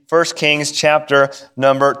1 Kings chapter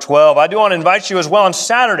number 12. I do want to invite you as well on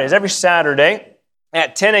Saturdays. Every Saturday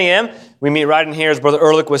at 10 a.m., we meet right in here, as Brother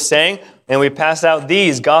Ehrlich was saying, and we pass out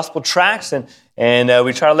these gospel tracts, and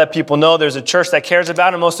we try to let people know there's a church that cares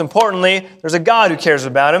about them. Most importantly, there's a God who cares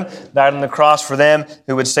about them, died on the cross for them,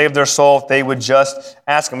 who would save their soul if they would just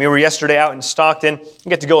ask Him. We were yesterday out in Stockton. I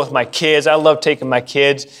get to go with my kids. I love taking my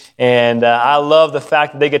kids, and I love the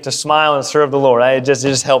fact that they get to smile and serve the Lord. It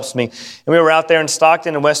just helps me. And we were out there in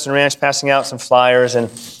Stockton and Western Ranch passing out some flyers, and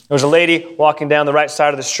there was a lady walking down the right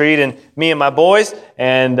side of the street, and me and my boys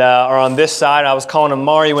are on this side. I was calling them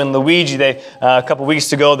Mario and Luigi. A couple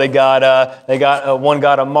weeks ago, one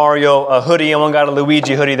got a Mario hoodie and one got a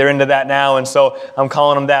Luigi hoodie. They're into that now, and so I'm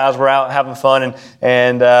calling them that as we're out having fun.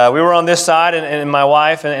 And we were on this side, and my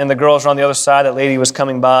wife and the girls were on the other side. That lady was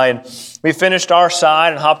coming by, and we finished our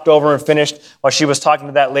side and hopped over and finished while she was talking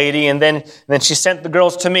to that lady. And then she sent the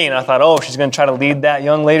girls to me, and I thought, oh, she's going to try to lead that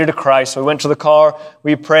young lady to Christ. So we went to the car,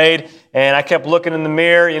 we prayed, and I kept looking in the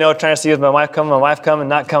mirror, trying to see, is my wife coming,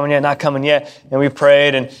 not coming yet. And we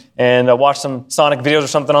prayed and watched some Sonic videos or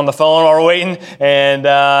something on the phone while we're waiting. And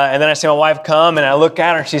then I see my wife come, and I look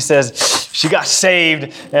at her, and she says, she got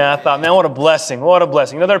saved. And I thought, man, what a blessing, what a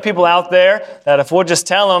blessing. There are people out there that if we'll just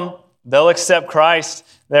tell them, they'll accept Christ.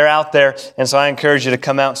 They're out there. And so I encourage you to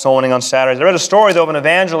come out soul winning on Saturdays. I read a story, though, of an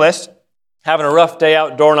evangelist having a rough day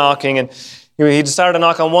out door knocking, and he decided to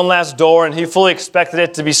knock on one last door, and he fully expected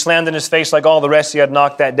it to be slammed in his face like all the rest he had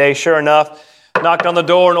knocked that day. Sure enough, knocked on the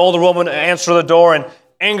door, an older woman answered the door and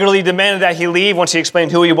angrily demanded that he leave once he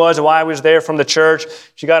explained who he was and why he was there from the church.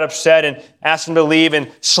 She got upset and asked him to leave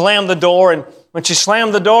and slammed the door. And when she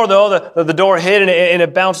slammed the door, though, the door hit and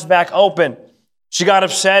it bounced back open. She got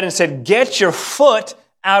upset and said, "Get your foot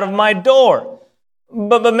out of my door."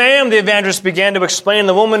 But ma'am, the evangelist began to explain.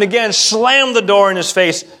 The woman again slammed the door in his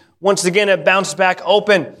face. Once again, it bounced back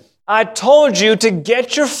open. "I told you to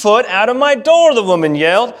get your foot out of my door," the woman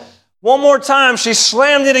yelled. One more time, she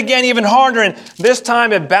slammed it again even harder, and this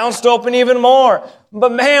time it bounced open even more.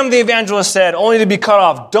 "But ma'am," the evangelist said, only to be cut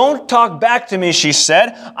off. "Don't talk back to me," she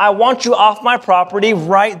said. "I want you off my property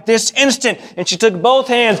right this instant." And she took both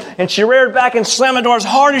hands, and she reared back and slammed the door as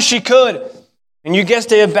hard as she could. And you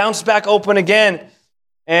guessed it, it bounced back open again.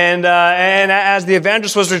 And as the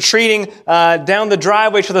evangelist was retreating down the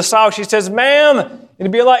driveway to the south, she says, "Ma'am,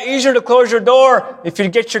 it'd be a lot easier to close your door if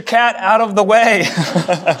you'd get your cat out of the way."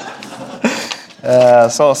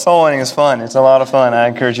 So soul winning is fun. It's a lot of fun. I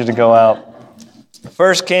encourage you to go out.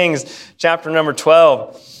 1 Kings chapter number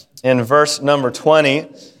 12 in verse number 20.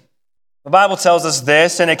 The Bible tells us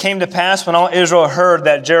this, "And it came to pass when all Israel heard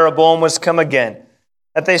that Jeroboam was come again,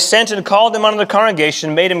 that they sent and called him unto the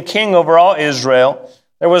congregation, made him king over all Israel.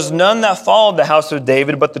 There was none that followed the house of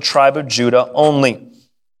David, but the tribe of Judah only."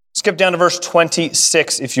 Skip down to verse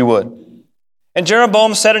 26, if you would. "And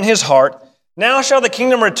Jeroboam said in his heart, Now shall the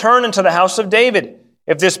kingdom return unto the house of David.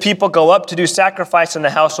 If this people go up to do sacrifice in the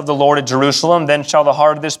house of the Lord at Jerusalem, then shall the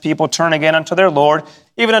heart of this people turn again unto their Lord,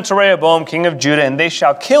 even unto Rehoboam, king of Judah, and they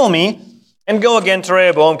shall kill me, and go again to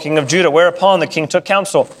Rehoboam, king of Judah. Whereupon the king took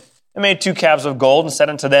counsel, and made 2 calves of gold, and said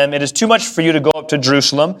unto them, It is too much for you to go up to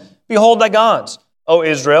Jerusalem. Behold thy gods, O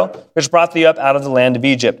Israel, which brought thee up out of the land of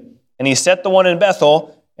Egypt. And he set the one in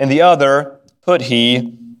Bethel, and the other put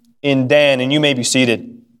he in Dan." And you may be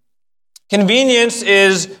seated. Convenience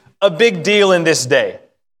is a big deal in this day,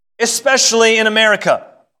 especially in America.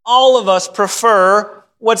 All of us prefer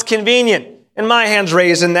what's convenient. And my hand's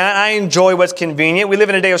raised in that. I enjoy what's convenient. We live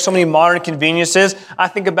in a day of so many modern conveniences. I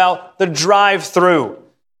think about the drive-through.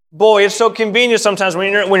 Boy, it's so convenient sometimes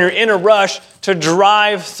when you're in a rush to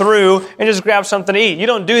drive through and just grab something to eat. You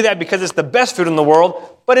don't do that because it's the best food in the world,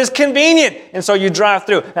 but it's convenient. And so you drive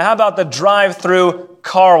through. Now, how about the drive-through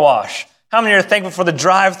car wash? How many are thankful for the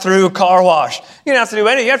drive-through car wash? You don't have to do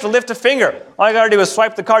anything. You have to lift a finger. All you got to do is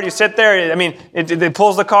swipe the card. You sit there. I mean, it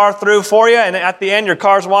pulls the car through for you, and at the end, your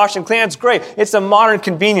car's washed and clean. It's great. It's a modern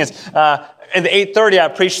convenience. At the 8:30, I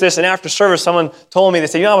preached this, and after service, someone told me, they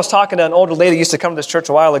said, I was talking to an older lady who used to come to this church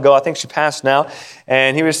a while ago. I think she passed now.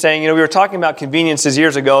 And he was saying, we were talking about conveniences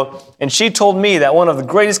years ago, and she told me that one of the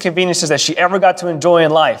greatest conveniences that she ever got to enjoy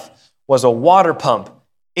in life was a water pump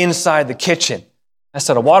inside the kitchen. I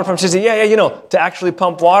said, a water pump? She said, yeah, to actually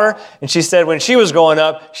pump water. And she said when she was growing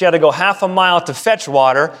up, she had to go half a mile to fetch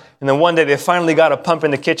water. And then one day they finally got a pump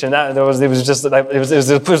in the kitchen. It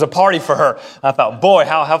was a party for her. I thought, boy,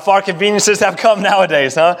 how far conveniences have come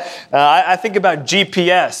nowadays, huh? I think about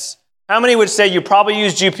GPS. How many would say you probably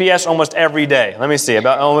use GPS almost every day? Let me see.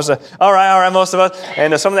 About almost. All right, most of us.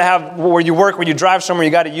 And some that have where you work, when you drive somewhere,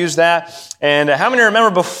 you got to use that. And how many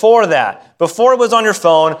remember before that? Before it was on your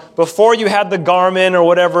phone, before you had the Garmin or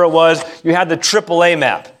whatever it was, you had the AAA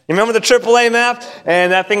map. You remember the AAA map?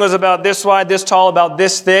 And that thing was about this wide, this tall, about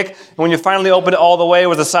this thick. And when you finally opened it all the way, it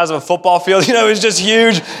was the size of a football field. It was just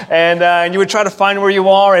huge. And you would try to find where you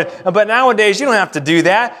are. But nowadays, you don't have to do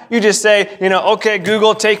that. You just say, okay,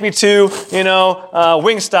 Google, take me to,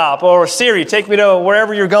 Wingstop, or Siri, take me to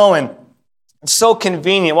wherever you're going. It's so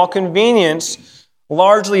convenient. While convenience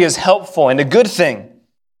largely is helpful and a good thing,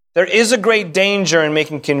 there is a great danger in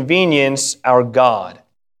making convenience our God.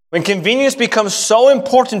 When convenience becomes so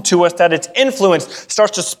important to us that its influence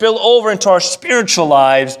starts to spill over into our spiritual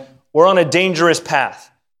lives, we're on a dangerous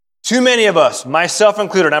path. Too many of us, myself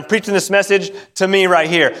included, I'm preaching this message to me right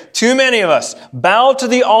here. Too many of us bow to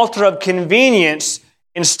the altar of convenience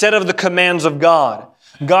instead of the commands of God.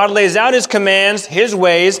 God lays out His commands, His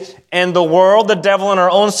ways, and the world, the devil, and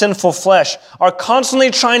our own sinful flesh are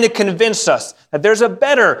constantly trying to convince us that there's a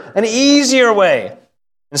better, an easier way,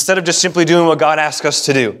 instead of just simply doing what God asks us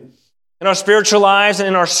to do. In our spiritual lives and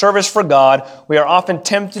in our service for God, we are often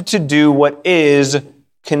tempted to do what is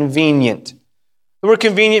convenient. The word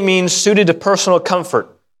convenient means suited to personal comfort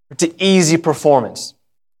or to easy performance.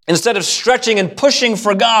 Instead of stretching and pushing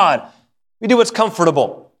for God, we do what's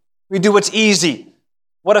comfortable. We do what's easy.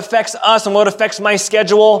 What affects us and what affects my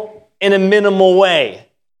schedule in a minimal way.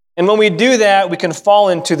 And when we do that, we can fall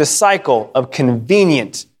into the cycle of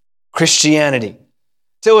convenient Christianity.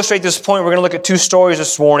 To illustrate this point, we're going to look at two stories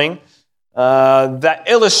this morning that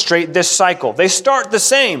illustrate this cycle. They start the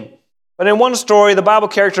same, but in one story, the Bible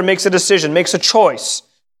character makes a decision, makes a choice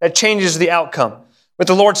that changes the outcome. With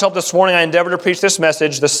the Lord's help this morning, I endeavor to preach this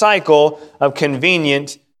message, the cycle of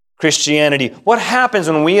convenient Christianity. What happens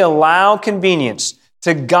when we allow convenience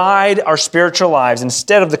to guide our spiritual lives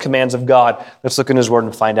instead of the commands of God? Let's look in His Word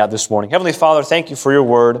and find out this morning. Heavenly Father, thank you for your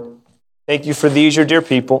Word. Thank you for these, your dear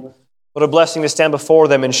people. What a blessing to stand before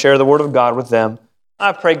them and share the Word of God with them.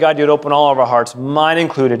 I pray, God, you'd open all of our hearts, mine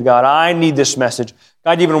included. God, I need this message.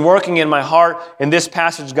 God, you've been working in my heart in this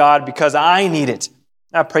passage, God, because I need it.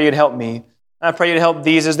 I pray you'd help me. I pray you'd help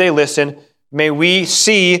these as they listen. May we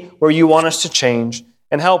see where you want us to change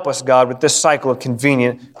and help us, God, with this cycle of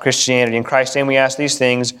convenient Christianity. In Christ's name we ask these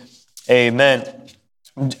things. Amen.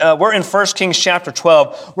 We're in 1 Kings chapter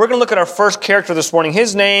 12. We're going to look at our first character this morning.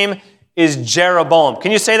 His name is Jeroboam.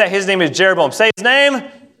 Can you say that? His name is Jeroboam. Say his name.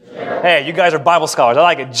 Jeroboam. Hey, you guys are Bible scholars. I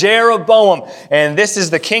like it. Jeroboam. And this is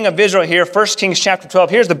the king of Israel here, 1 Kings chapter 12.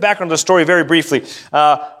 Here's the background of the story very briefly.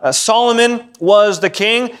 Solomon was the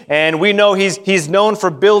king, and we know he's known for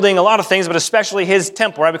building a lot of things, but especially his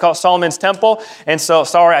temple, right? We call it Solomon's temple. And so,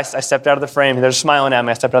 sorry, I stepped out of the frame. They're smiling at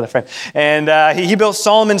me. I stepped out of the frame. And he built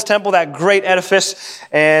Solomon's temple, that great edifice,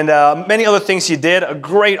 and many other things he did. A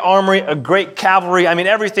great armory, a great cavalry. I mean,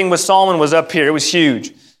 everything with Solomon was up here. It was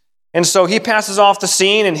huge. And so he passes off the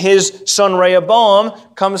scene, and his son Rehoboam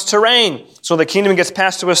comes to reign. So the kingdom gets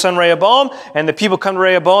passed to his son Rehoboam, and the people come to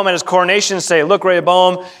Rehoboam at his coronation and say, look,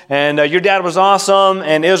 Rehoboam, and your dad was awesome,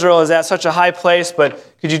 and Israel is at such a high place, but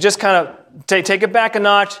could you just kind of take it back a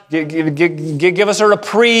notch, give us a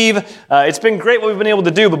reprieve? It's been great what we've been able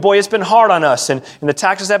to do, but boy, it's been hard on us, and the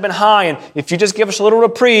taxes have been high, and if you just give us a little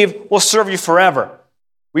reprieve, we'll serve you forever.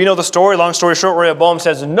 We know the story. Long story short, Rehoboam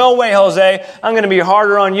says, no way, Jose. I'm going to be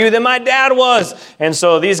harder on you than my dad was. And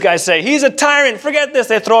so these guys say, he's a tyrant. Forget this.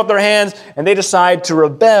 They throw up their hands and they decide to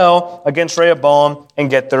rebel against Rehoboam and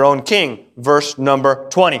get their own king. Verse number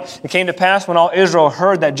 20. It came to pass when all Israel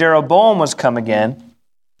heard that Jeroboam was come again,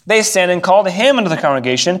 they sent and called him into the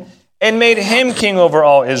congregation and made him king over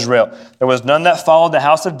all Israel. There was none that followed the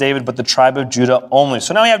house of David, but the tribe of Judah only.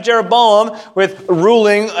 So now we have Jeroboam with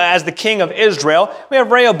ruling as the king of Israel. We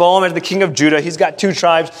have Rehoboam as the king of Judah. He's got two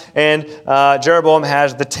tribes, and Jeroboam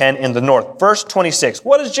has the 10 in the north. Verse 26.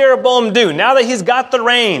 What does Jeroboam do? Now that he's got the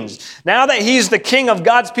reins, now that he's the king of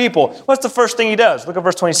God's people, what's the first thing he does? Look at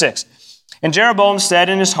verse 26. And Jeroboam said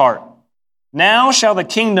in his heart, now shall the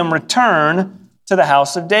kingdom return to the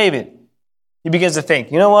house of David. He begins to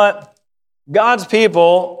think, you know what? God's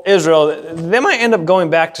people, Israel, they might end up going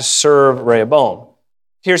back to serve Rehoboam.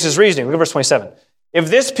 Here's his reasoning. Look at verse 27. if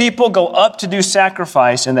this people go up to do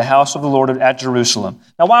sacrifice in the house of the Lord at Jerusalem.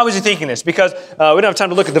 Now, why was he thinking this? Because we don't have time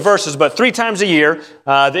to look at the verses, but 3 times a year,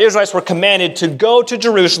 the Israelites were commanded to go to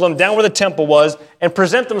Jerusalem, down where the temple was, and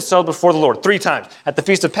present themselves before the Lord 3 times. At the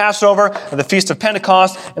Feast of Passover, at the Feast of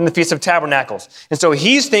Pentecost, and the Feast of Tabernacles. And so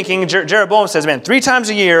he's thinking, Jeroboam says, man, 3 times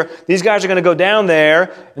a year, these guys are going to go down there,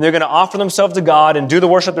 and they're going to offer themselves to God and do the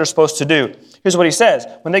worship they're supposed to do. Here's what he says.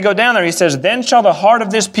 When they go down there, he says, then shall the heart of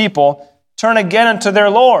this people turn again unto their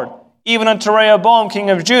Lord, even unto Rehoboam, king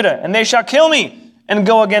of Judah, and they shall kill me and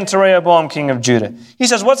go again to Rehoboam, king of Judah. He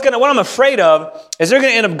says, what I'm afraid of is they're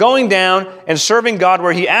going to end up going down and serving God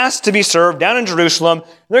where he asked to be served, down in Jerusalem.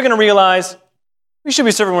 They're going to realize, we should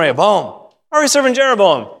be serving Rehoboam. Why are we serving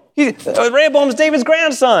Jeroboam? Rehoboam's David's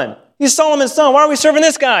grandson. He's Solomon's son. Why are we serving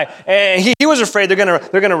this guy? And he was afraid they're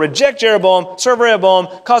going to reject Jeroboam, serve Rehoboam,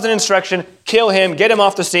 cause an insurrection, kill him, get him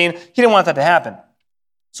off the scene. He didn't want that to happen.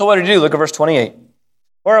 So what did he do? Look at verse 28.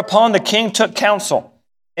 Whereupon the king took counsel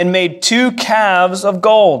and made 2 calves of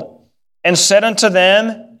gold and said unto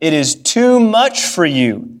them, it is too much for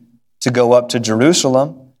you to go up to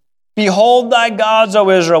Jerusalem. Behold thy gods, O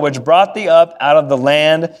Israel, which brought thee up out of the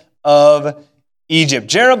land of Egypt.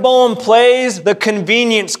 Jeroboam plays the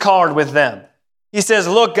convenience card with them. He says,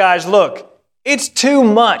 look, guys, look, it's too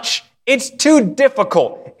much. It's too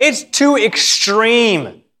difficult. It's too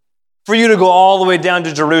extreme for you to go all the way down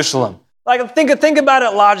to Jerusalem. Like, think about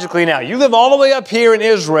it logically now. You live all the way up here in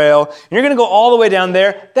Israel, and you're going to go all the way down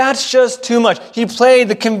there. That's just too much. He played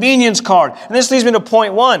the convenience card. And this leads me to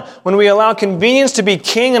point 1. When we allow convenience to be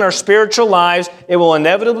king in our spiritual lives, it will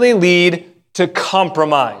inevitably lead to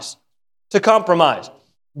compromise. To compromise.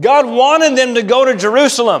 God wanted them to go to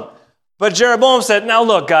Jerusalem, but Jeroboam said, now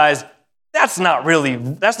look, guys, that's not really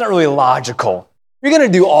logical. You're going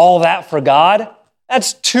to do all that for God?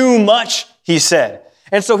 That's too much, he said.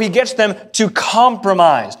 And so he gets them to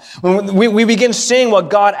compromise. When we begin seeing what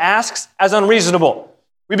God asks as unreasonable.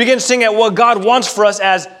 We begin seeing at what God wants for us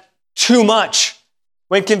as too much.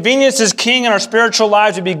 When convenience is king in our spiritual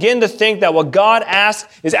lives, we begin to think that what God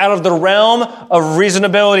asks is out of the realm of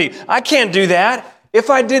reasonability. I can't do that. If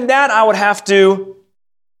I did that, I would have to,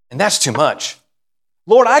 and that's too much.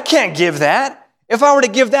 Lord, I can't give that. If I were to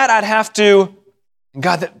give that, I'd have to, and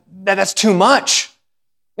God, that's too much.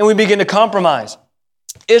 And we begin to compromise.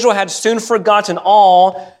 Israel had soon forgotten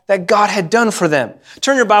all that God had done for them.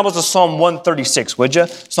 Turn your Bibles to Psalm 136, would you?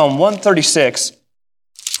 Psalm 136.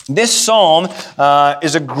 This psalm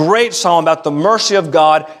is a great psalm about the mercy of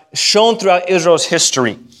God shown throughout Israel's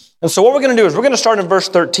history. And so what we're going to do is we're going to start in verse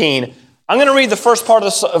 13. I'm going to read the first part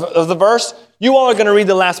of the verse. You all are going to read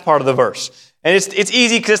the last part of the verse. And it's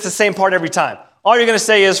easy because it's the same part every time. All you're going to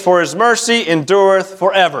say is, for his mercy endureth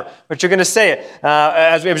forever. But you're going to say it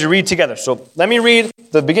as you read together. So let me read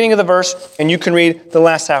the beginning of the verse, and you can read the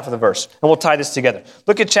last half of the verse. And we'll tie this together.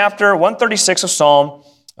 Look at chapter 136 of Psalm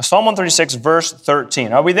 136, verse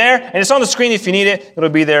 13. Are we there? And it's on the screen if you need it. It'll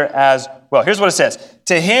be there as well. Here's what it says.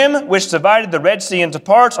 To him which divided the Red Sea into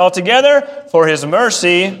parts altogether for his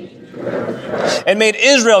mercy, and made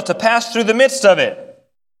Israel to pass through the midst of it.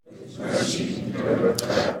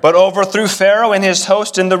 But overthrew Pharaoh and his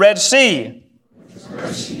host in the Red Sea.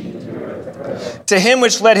 To him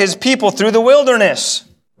which led his people through the wilderness.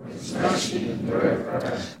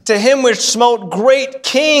 To him which smote great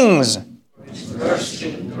kings.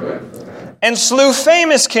 And slew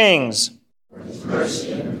famous kings.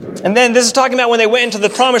 And then this is talking about when they went into the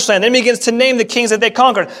promised land. Then he begins to name the kings that they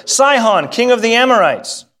conquered. Sihon, king of the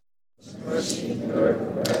Amorites.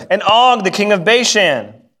 And Og, the king of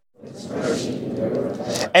Bashan.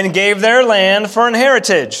 And gave their land for an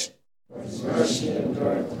heritage,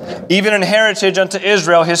 even an heritage unto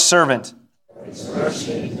Israel his servant,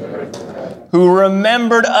 who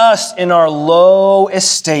remembered us in our low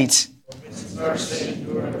estate,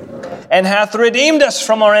 and hath redeemed us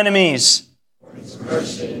from our enemies,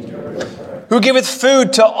 who giveth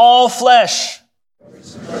food to all flesh.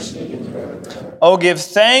 O give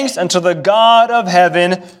thanks unto the God of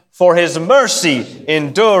heaven, for his mercy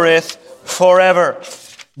endureth forever.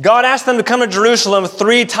 God asked them to come to Jerusalem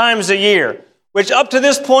 3 times a year, which up to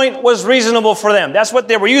this point was reasonable for them. That's what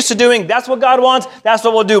they were used to doing. That's what God wants. That's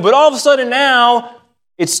what we'll do. But all of a sudden now,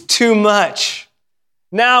 it's too much.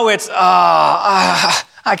 Now it's,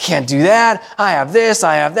 I can't do that. I have this,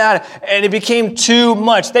 I have that. And it became too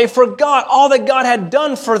much. They forgot all that God had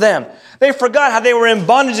done for them. They forgot how they were in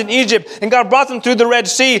bondage in Egypt, and God brought them through the Red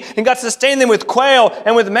Sea, and God sustained them with quail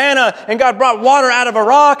and with manna, and God brought water out of a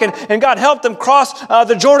rock, and God helped them cross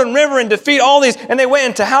the Jordan River and defeat all these, and they went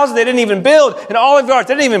into houses they didn't even build, and olive yards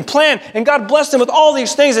they didn't even plant, and God blessed them with all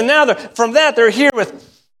these things, and now from that they're here with,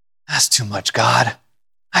 That's too much, God.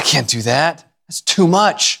 I can't do that. That's too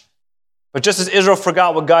much. But just as Israel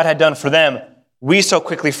forgot what God had done for them, we so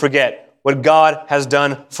quickly forget what God has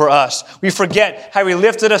done for us. We forget how He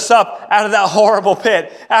lifted us up out of that horrible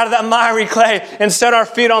pit, out of that miry clay, and set our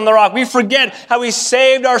feet on the rock. We forget how He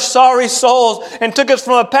saved our sorry souls and took us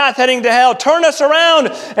from a path heading to hell, turned us around,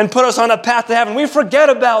 and put us on a path to heaven. We forget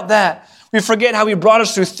about that. We forget how He brought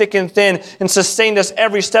us through thick and thin and sustained us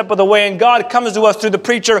every step of the way. And God comes to us through the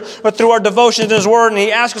preacher or through our devotions in His Word, and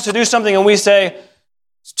He asks us to do something, and we say,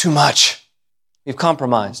 it's too much. We've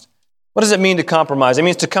compromised. What does it mean to compromise? It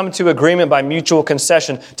means to come to agreement by mutual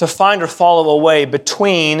concession, to find or follow a way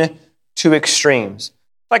between two extremes.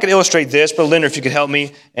 If I could illustrate this, Brother Linder, if you could help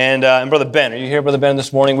me, and Brother Ben. Are you here, Brother Ben,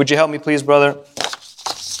 this morning? Would you help me, please, brother?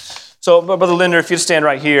 So, Brother Linder, if you'd stand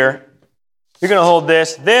right here, you're going to hold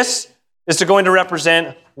this. This is going to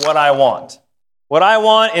represent what I want. What I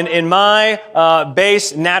want in my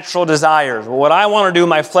base natural desires. What I want to do in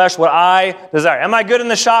my flesh, what I desire. Am I good in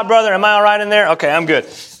the shop, brother? Am I all right in there? Okay, I'm good.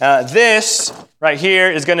 This right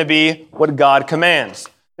here is going to be what God commands.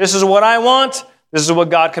 This is what I want. This is what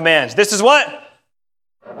God commands. This is what?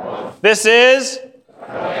 This is?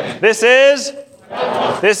 This is?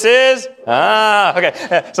 This is?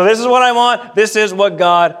 Okay. So this is what I want. This is what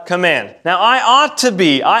God commands. Now, I ought to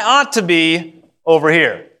be over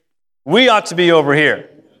here. We ought to be over here.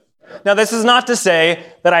 Now, this is not to say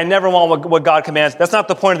that I never want what God commands. That's not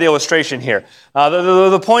the point of the illustration here.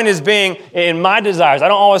 The point is being in my desires. I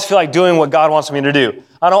don't always feel like doing what God wants me to do.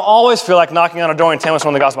 I don't always feel like knocking on a door and telling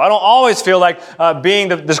someone the gospel. I don't always feel like being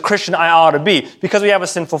this Christian I ought to be because we have a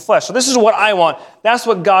sinful flesh. So this is what I want. That's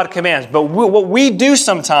what God commands. But what we do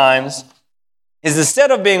sometimes is instead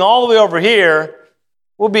of being all the way over here,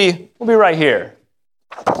 we'll be right here.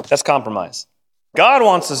 That's compromise. God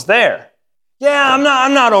wants us there. Yeah,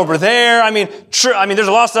 I'm not over there. I mean, there's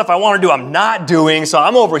a lot of stuff I want to do I'm not doing, so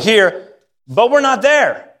I'm over here, but we're not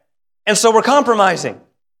there. And so we're compromising.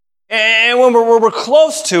 And when we're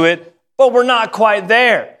close to it, but we're not quite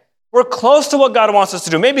there. We're close to what God wants us to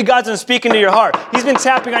do. Maybe God's been speaking to your heart. He's been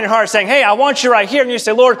tapping on your heart saying, hey, I want you right here. And you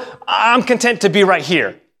say, Lord, I'm content to be right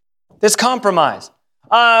here. This compromise.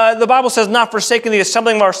 The Bible says, not forsaking the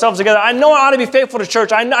assembling of ourselves together. I know I ought to be faithful to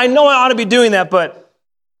church. I know I ought to be doing that, but,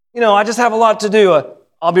 I just have a lot to do.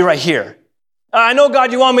 I'll be right here. I know,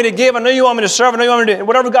 God, you want me to give. I know you want me to serve. I know you want me to do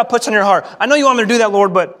whatever God puts on your heart. I know you want me to do that,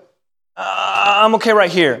 Lord, but I'm okay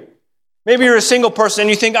right here. Maybe you're a single person and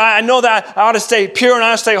you think, I know that I ought to stay pure and I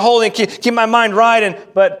ought to stay holy and keep my mind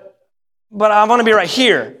right, but I want to be right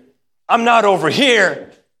here. I'm not over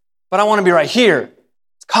here, but I want to be right here.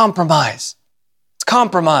 It's compromise. It's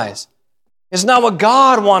compromise. It's not what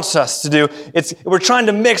God wants us to do. We're trying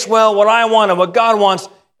to mix, what I want and what God wants,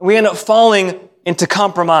 and we end up falling into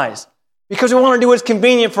compromise because we want to do what's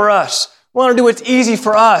convenient for us. We want to do what's easy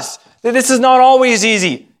for us. This is not always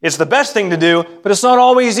easy. It's the best thing to do, but it's not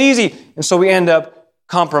always easy. And so we end up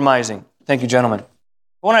compromising. Thank you, gentlemen.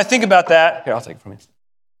 When I think about that, here, I'll take it from you.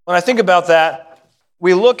 When I think about that,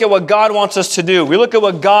 we look at what God wants us to do. We look at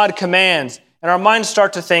what God commands, and our minds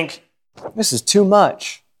start to think, this is too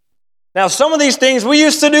much. Now, some of these things we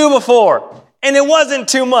used to do before, and it wasn't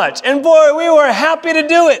too much. And boy, we were happy to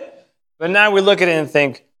do it. But now we look at it and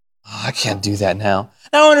think, I can't do that now.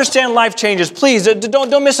 Now, I understand life changes. Please,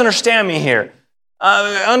 don't misunderstand me here.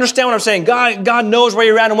 Understand what I'm saying. God knows where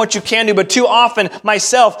you're at and what you can do, but too often,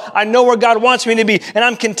 myself, I know where God wants me to be, and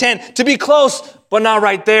I'm content to be close, but not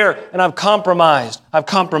right there, and I've compromised. But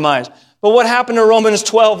what happened in Romans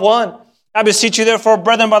 12:1? I beseech you, therefore,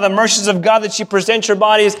 brethren, by the mercies of God, that ye present your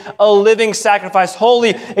bodies a living sacrifice,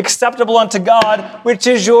 holy, acceptable unto God, which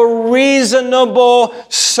is your reasonable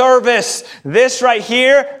service. This right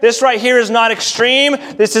here is not extreme.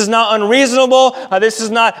 This is not unreasonable. This is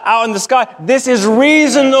not out in the sky. This is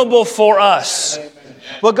reasonable for us.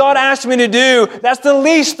 What God asked me to do, that's the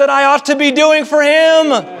least that I ought to be doing for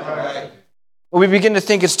Him. But we begin to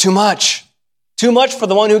think it's too much. Too much for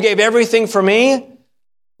the one who gave everything for me.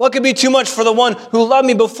 What could be too much for the one who loved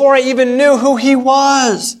me before I even knew who He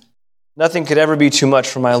was? Nothing could ever be too much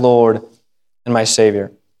for my Lord and my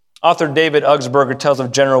Savior. Author David Augsburger tells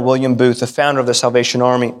of General William Booth, the founder of the Salvation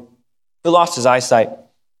Army, who lost his eyesight.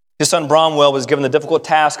 His son Bromwell was given the difficult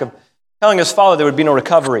task of telling his father there would be no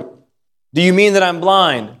recovery. Do you mean that I'm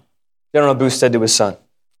blind? General Booth said to his son.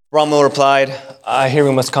 Bromwell replied, I hear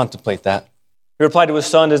we must contemplate that. He replied to his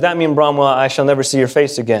son, does that mean, Bromwell, I shall never see your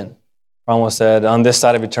face again? Bromwell said, on this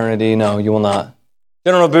side of eternity, no, you will not.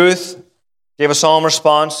 General Booth gave a solemn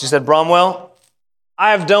response. He said, Bromwell,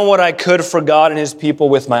 I have done what I could for God and His people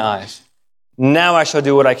with my eyes. Now I shall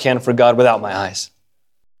do what I can for God without my eyes.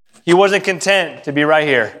 He wasn't content to be right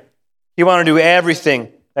here. He wanted to do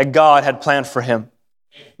everything that God had planned for him.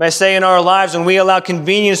 May I say in our lives, when we allow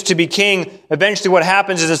convenience to be king, eventually what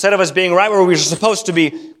happens is instead of us being right where we're supposed to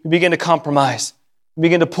be, we begin to compromise. We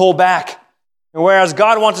begin to pull back. And whereas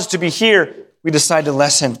God wants us to be here, we decide to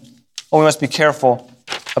lessen. Oh, we must be careful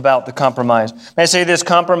about the compromise. May I say this,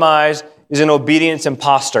 compromise is an obedience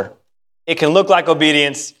imposter. It can look like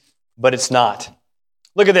obedience, but it's not.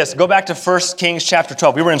 Look at this. Go back to 1 Kings chapter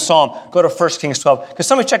 12. We were in Psalm. Go to 1 Kings 12. Can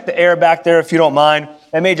somebody check the air back there if you don't mind?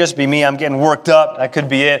 That may just be me. I'm getting worked up. That could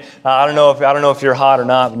be it. I don't know if you're hot or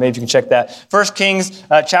not, but maybe you can check that. 1 Kings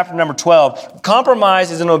chapter number 12.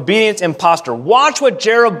 Compromise is an obedience imposter. Watch what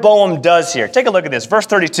Jeroboam does here. Take a look at this. Verse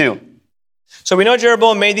 32. So we know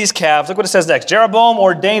Jeroboam made these calves. Look what it says next. Jeroboam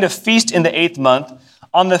ordained a feast in the 8th month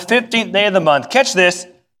on the 15th day of the month. Catch this.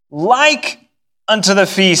 Like unto the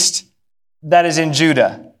feast that is in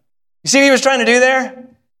Judah. You see what he was trying to do there?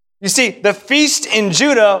 You see, the feast in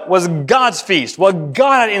Judah was God's feast, what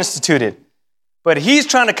God had instituted. But he's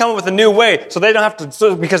trying to come up with a new way so they don't have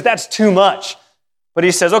to, because that's too much. But he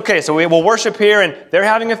says, okay, so we'll worship here and they're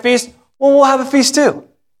having a feast. Well, we'll have a feast too.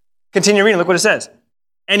 Continue reading, look what it says.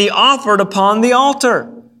 And he offered upon the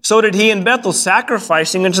altar. So did he in Bethel,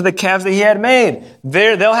 sacrificing unto the calves that he had made.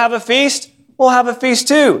 They'll have a feast. We'll have a feast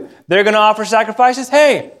too. They're going to offer sacrifices.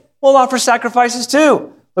 Hey, we'll offer sacrifices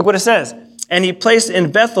too. Look what it says. And he placed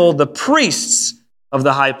in Bethel the priests of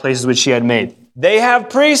the high places which he had made. They have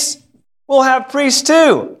priests. We'll have priests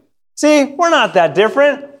too. See, we're not that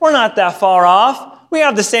different. We're not that far off. We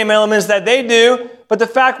have the same elements that they do. But the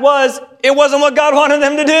fact was, it wasn't what God wanted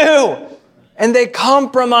them to do. And they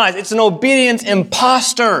compromise. It's an obedience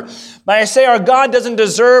imposter. But I say our God doesn't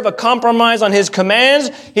deserve a compromise on his commands.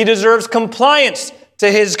 He deserves compliance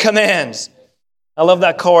to his commands. I love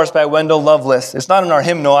that chorus by Wendell Lovelace. It's not in our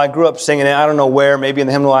hymnal. I grew up singing it. I don't know where. Maybe in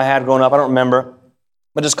the hymnal I had growing up. I don't remember.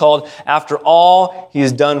 But it's called, After All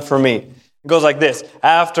He's Done for Me. It goes like this.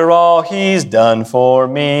 After all he's done for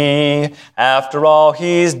me, after all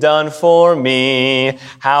he's done for me,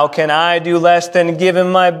 how can I do less than give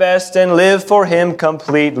him my best and live for him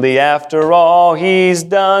completely? After all he's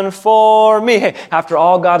done for me. Hey, after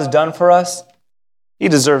all God's done for us, he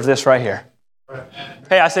deserves this right here.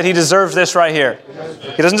 Hey, I said he deserves this right here.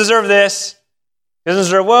 He doesn't deserve this. He doesn't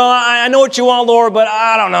deserve, well, I know what you want, Lord, but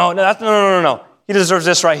I don't know. No. He deserves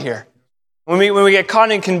this right here. When we get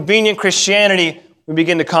caught in convenient Christianity, we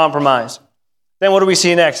begin to compromise. Then what do we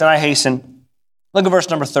see next? And I hasten. Look at verse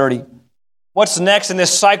number 30. What's next in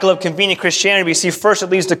this cycle of convenient Christianity? We see first it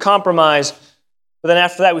leads to compromise, but then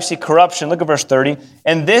after that we see corruption. Look at verse 30.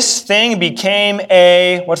 And this thing became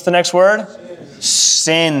a, what's the next word?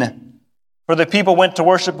 Sin. For the people went to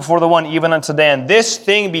worship before the one, even unto Dan. This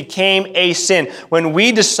thing became a sin. When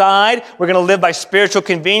we decide we're going to live by spiritual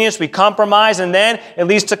convenience, we compromise, and then it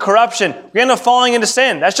leads to corruption. We end up falling into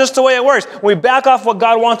sin. That's just the way it works. When we back off what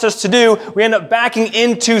God wants us to do, we end up backing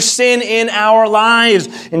into sin in our lives.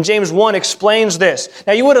 And James 1 explains this.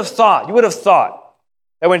 Now, you would have thought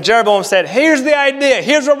that when Jeroboam said, here's the idea,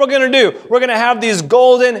 here's what we're going to do. We're going to have these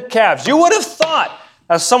golden calves. You would have thought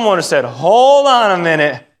that someone would have said, hold on a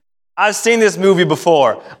minute. I've seen this movie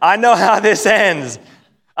before. I know how this ends.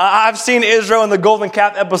 I've seen Israel and the Golden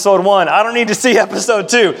Calf episode 1. I don't need to see episode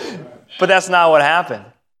 2. But that's not what happened.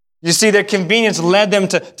 You see, their convenience led them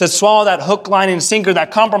to swallow that hook, line, and sinker. That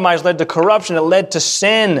compromise led to corruption. It led to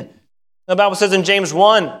sin. The Bible says in James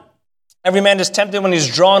 1, every man is tempted when he's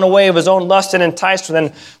drawn away of his own lust and enticed.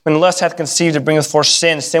 Then when lust hath conceived, it bringeth forth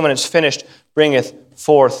sin. Sin, when it's finished, bringeth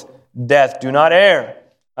forth death. Do not err,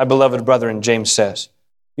 my beloved brethren, James says.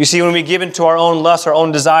 You see, when we give into our own lusts, our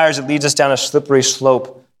own desires, it leads us down a slippery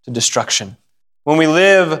slope to destruction. When we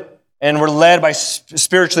live and we're led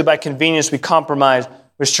spiritually by convenience, we compromise,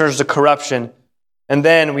 which turns to corruption. And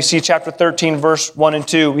then we see chapter 13, verse 1 and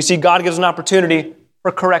 2. We see God gives an opportunity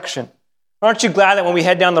for correction. Aren't you glad that when we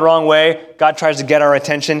head down the wrong way, God tries to get our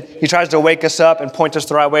attention? He tries to wake us up and point us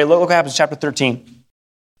the right way. Look what happens in chapter 13.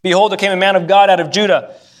 Behold, there came a man of God out of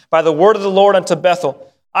Judah by the word of the Lord unto Bethel.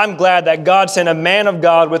 I'm glad that God sent a man of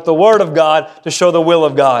God with the word of God to show the will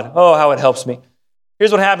of God. Oh, how it helps me.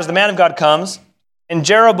 Here's what happens. The man of God comes, and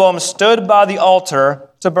Jeroboam stood by the altar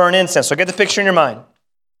to burn incense. So get the picture in your mind.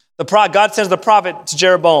 God sends the prophet to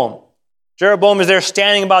Jeroboam. Jeroboam is there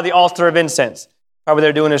standing by the altar of incense. Probably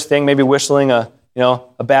there doing his thing, maybe whistling a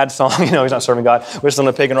bad song. He's not serving God. Whistling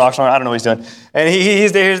a pagan rock song. I don't know what he's doing. And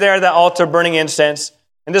he's there at that altar burning incense.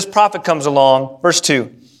 And this prophet comes along. Verse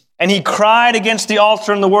 2. And he cried against the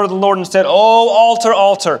altar in the word of the Lord and said, O altar,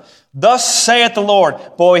 altar, Thus saith the Lord.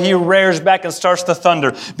 Boy, he rears back and starts to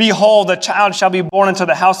thunder. Behold, a child shall be born into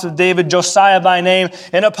the house of David, Josiah by name,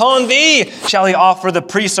 and upon thee shall he offer the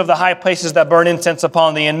priests of the high places that burn incense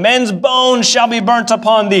upon thee, and men's bones shall be burnt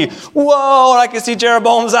upon thee. Whoa, I can see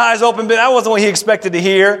Jeroboam's eyes open, but that wasn't what he expected to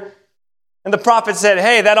hear. And the prophet said,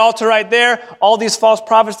 hey, that altar right there, all these false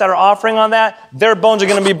prophets that are offering on that, their bones are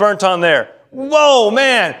going to be burnt on there. Whoa,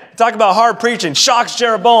 man. Talk about hard preaching. Shocks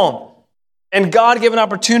Jeroboam. And God gave an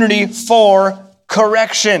opportunity for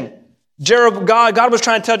correction. God was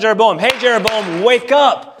trying to tell Jeroboam, hey, Jeroboam, wake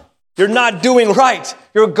up. You're not doing right.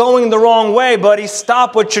 You're going the wrong way, buddy.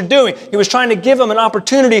 Stop what you're doing. He was trying to give him an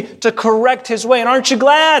opportunity to correct his way. And aren't you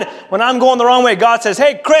glad when I'm going the wrong way, God says,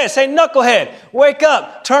 hey, Chris, hey, knucklehead, wake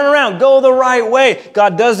up, turn around, go the right way.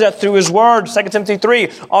 God does that through his word. 2 Timothy 3,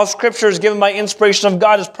 all scripture is given by inspiration of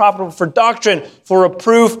God, is profitable for doctrine, for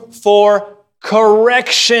reproof, for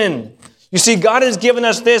correction. You see, God has given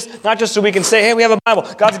us this, not just so we can say, hey, we have a Bible.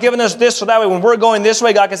 God's given us this so that way when we're going this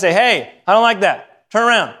way, God can say, hey, I don't like that. Turn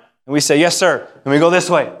around. And we say, yes, sir. And we go this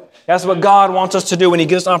way. That's what God wants us to do when he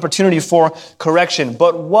gives us an opportunity for correction.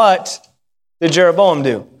 But what did Jeroboam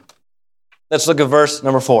do? Let's look at verse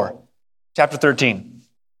number 4, chapter 13.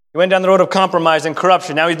 He went down the road of compromise and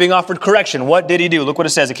corruption. Now he's being offered correction. What did he do? Look what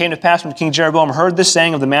it says. It came to pass when King Jeroboam heard this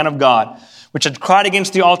saying of the man of God, which had cried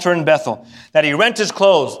against the altar in Bethel, that he rent his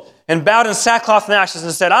clothes and bowed in sackcloth and ashes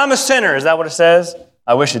and said, I'm a sinner. Is that what it says?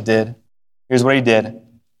 I wish it did. Here's what he did.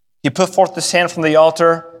 He put forth his hand from the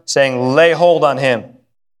altar, saying, lay hold on him.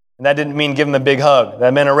 And that didn't mean give him a big hug.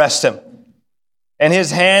 That meant arrest him. And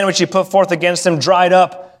his hand, which he put forth against him, dried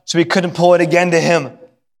up, so he couldn't pull it again to him.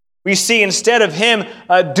 We see instead of him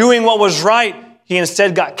doing what was right, he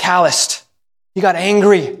instead got calloused. He got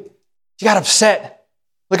angry. He got upset.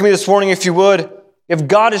 Look at me this morning, if you would. If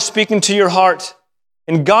God is speaking to your heart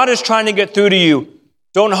and God is trying to get through to you,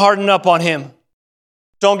 don't harden up on him.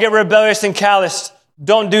 Don't get rebellious and calloused.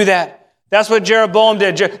 Don't do that. That's what Jeroboam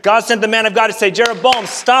did. God sent the man of God to say, Jeroboam,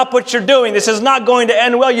 stop what you're doing. This is not going to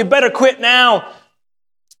end well. You better quit now.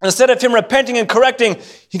 Instead of him repenting and correcting,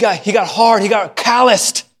 he got hard. He got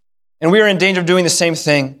calloused. And we are in danger of doing the same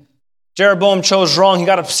thing. Jeroboam chose wrong. He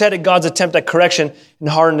got upset at God's attempt at correction and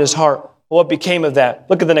hardened his heart. Well, what became of that?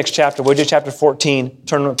 Look at the next chapter. Would you? Chapter 14.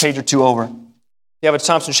 Turn a page or two over. You have a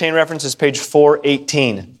Thompson Chain reference. It's page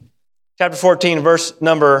 418. Chapter 14, verse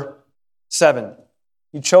number 7.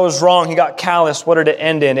 He chose wrong. He got callous. What did it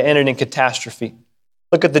end in? It ended in catastrophe.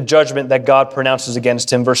 Look at the judgment that God pronounces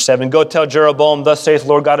against him. Verse 7, go tell Jeroboam, thus saith the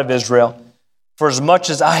Lord God of Israel, for as much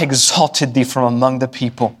as I exalted thee from among the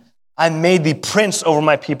people, I made thee prince over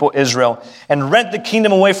my people Israel, and rent the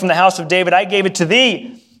kingdom away from the house of David. I gave it to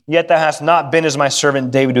thee. Yet thou hast not been as my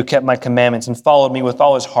servant David, who kept my commandments and followed me with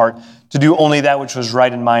all his heart to do only that which was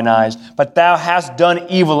right in mine eyes. But thou hast done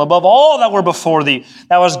evil above all that were before thee.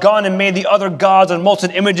 Thou hast gone and made the other gods and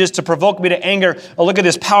molten images to provoke me to anger. Oh, look at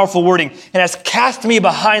this powerful wording. And hast cast me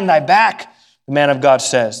behind thy back, the man of God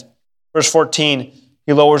says. Verse 14,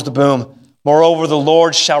 he lowers the boom. Moreover, the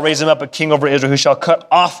Lord shall raise him up a king over Israel, who shall cut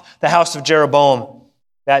off the house of Jeroboam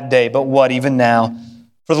that day. But what, even now?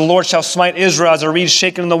 For the Lord shall smite Israel as a reed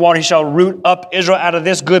shaken in the water. He shall root up Israel out of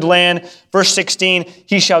this good land. Verse 16,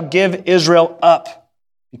 he shall give Israel up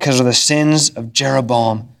because of the sins of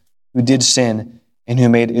Jeroboam, who did sin and who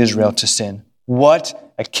made Israel to sin.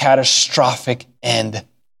 What a catastrophic end.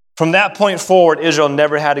 From that point forward, Israel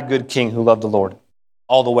never had a good king who loved the Lord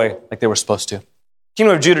all the way like they were supposed to. The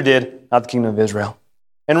kingdom of Judah did, not the kingdom of Israel.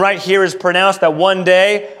 And right here is pronounced that one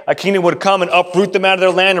day a kingdom would come and uproot them out of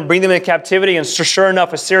their land and bring them into captivity. And sure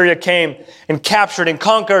enough, Assyria came and captured and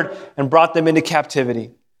conquered and brought them into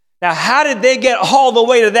captivity. Now, how did they get all the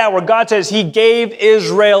way to that where God says he gave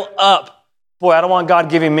Israel up? Boy, I don't want God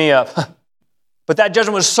giving me up. But that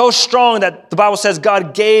judgment was so strong that the Bible says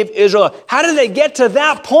God gave Israel up. How did they get to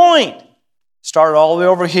that point? Started all the way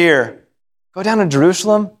over here. Go down to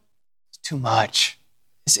Jerusalem? It's too much.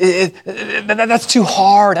 That's too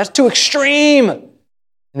hard. That's too extreme. And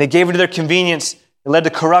they gave it to their convenience. It led to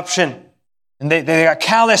corruption. And they got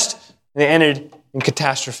calloused. And they ended in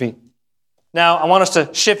catastrophe. Now, I want us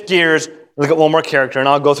to shift gears and look at one more character. And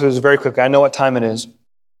I'll go through this very quickly. I know what time it is.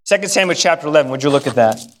 2 Samuel chapter 11. Would you look at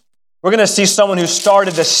that? We're going to see someone who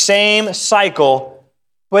started the same cycle,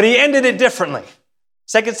 but he ended it differently.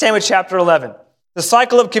 2 Samuel chapter 11. The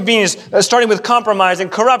cycle of convenience, starting with compromise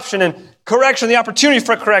and corruption and correction, the opportunity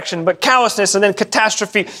for correction, but callousness and then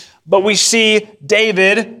catastrophe. But we see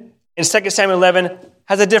David in 2 Samuel 11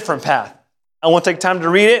 has a different path. I won't take time to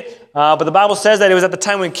read it, but the Bible says that it was at the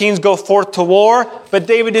time when kings go forth to war, but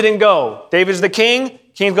David didn't go. David's the king,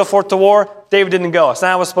 kings go forth to war, David didn't go. It's not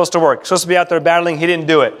how it was supposed to work. He's supposed to be out there battling, he didn't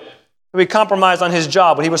do it. So he compromised on his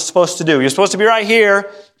job, what he was supposed to do. He was supposed to be right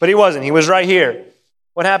here, but he wasn't. He was right here.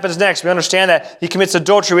 What happens next? We understand that he commits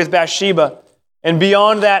adultery with Bathsheba. And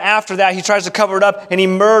beyond that, after that, he tries to cover it up and he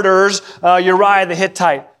murders Uriah the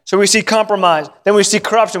Hittite. So we see compromise. Then we see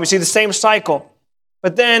corruption. We see the same cycle.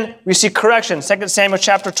 But then we see correction. 2 Samuel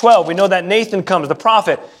chapter 12. We know that Nathan comes, the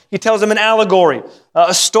prophet. He tells him an allegory,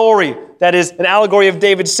 a story that is an allegory of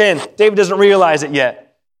David's sin. David doesn't realize it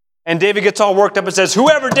yet. And David gets all worked up and says,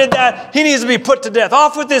 whoever did that, he needs to be put to death.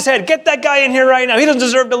 Off with his head. Get that guy in here right now. He doesn't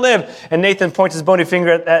deserve to live. And Nathan points his bony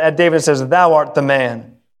finger at David and says, thou art the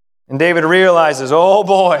man. And David realizes, oh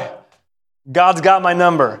boy, God's got my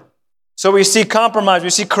number. So we see compromise,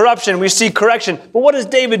 we see corruption, we see correction. But what does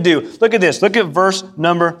David do? Look at this. Look at verse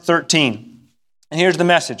number 13. And here's the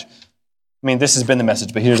message. I mean, this has been the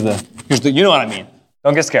message, but here's the you know what I mean.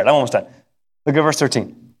 Don't get scared. I'm almost done. Look at verse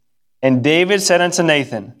 13. And David said unto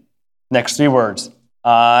Nathan, next three words,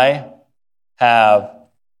 I have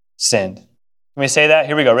sinned. Can we say that?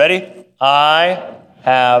 Here we go. Ready? I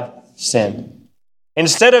have sinned.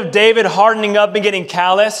 Instead of David hardening up and getting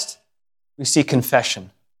calloused, we see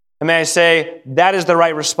confession. And may I say, that is the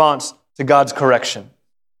right response to God's correction.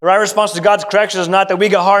 The right response to God's correction is not that we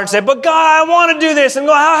get hard and say, but God, I want to do this. And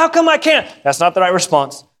go, how come I can't? That's not the right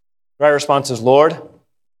response. The right response is, Lord,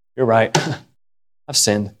 you're right. I've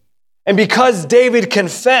sinned. And because David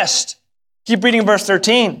confessed, keep reading verse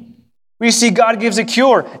 13. We see God gives a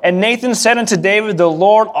cure. And Nathan said unto David, the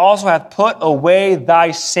Lord also hath put away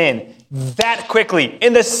thy sin. That quickly,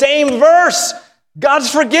 in the same verse,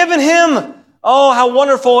 God's forgiven him. Oh, how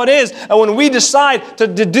wonderful it is. And when we decide to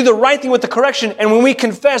do the right thing with the correction, and when we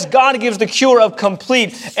confess, God gives the cure of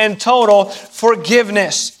complete and total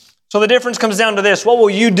forgiveness. So the difference comes down to this. What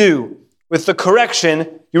will you do with the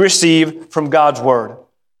correction you receive from God's word?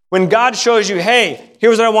 When God shows you, hey,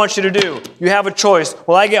 here's what I want you to do. You have a choice.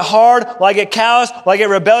 Will I get hard? Will I get callous? Will I get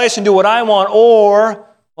rebellious and do what I want? Or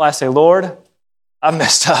will I say, Lord, I've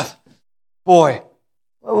messed up. Boy,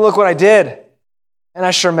 look what I did. And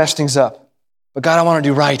I sure messed things up. But God, I want to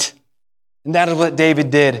do right. And that is what David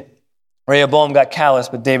did. Rehoboam got callous,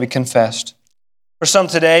 but David confessed. For some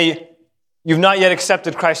today, you've not yet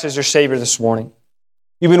accepted Christ as your Savior this morning.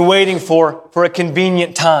 You've been waiting for a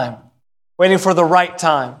convenient time, waiting for the right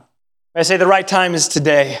time. I say the right time is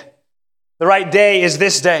today. The right day is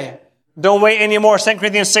this day. Don't wait anymore. 2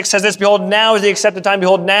 Corinthians 6 says this, behold, now is the accepted time.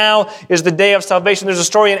 Behold, now is the day of salvation. There's a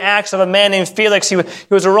story in Acts of a man named Felix. He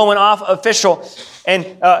was a Roman official, and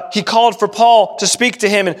he called for Paul to speak to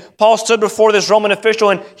him. And Paul stood before this Roman official,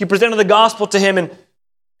 and he presented the gospel to him.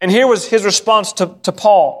 And here was his response to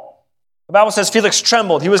Paul. The Bible says Felix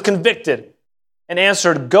trembled. He was convicted and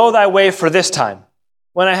answered, go thy way for this time.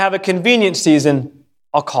 When I have a convenient season,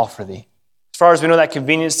 I'll call for thee. As far as we know, that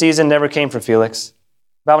convenient season never came for Felix.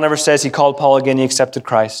 The Bible never says he called Paul again, he accepted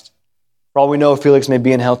Christ. For all we know, Felix may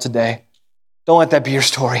be in hell today. Don't let that be your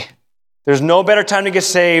story. There's no better time to get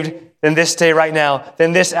saved than this day right now,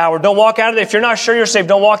 than this hour. Don't walk out of it. If you're not sure you're saved,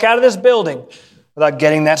 don't walk out of this building without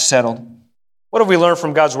getting that settled. What have we learned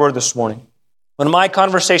from God's word this morning? When my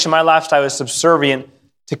conversation, my lifestyle is subservient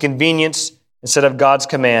to convenience instead of God's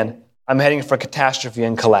command, I'm heading for catastrophe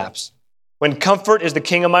and collapse. When comfort is the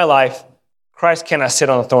king of my life, Christ cannot sit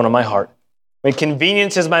on the throne of my heart. When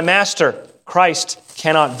convenience is my master, Christ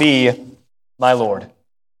cannot be my Lord.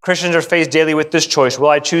 Christians are faced daily with this choice. Will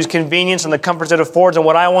I choose convenience and the comforts it affords and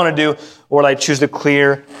what I want to do, or will I choose the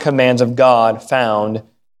clear commands of God found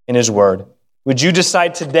in His Word? Would you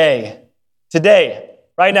decide today,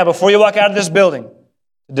 right now, before you walk out of this building,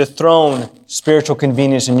 to dethrone spiritual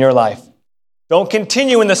convenience in your life? Don't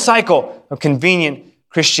continue in the cycle of convenient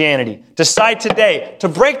Christianity. Decide today to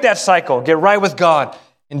break that cycle, get right with God,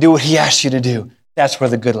 and do what He asks you to do. That's where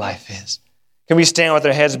the good life is. Can we stand with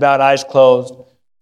our heads bowed, eyes closed?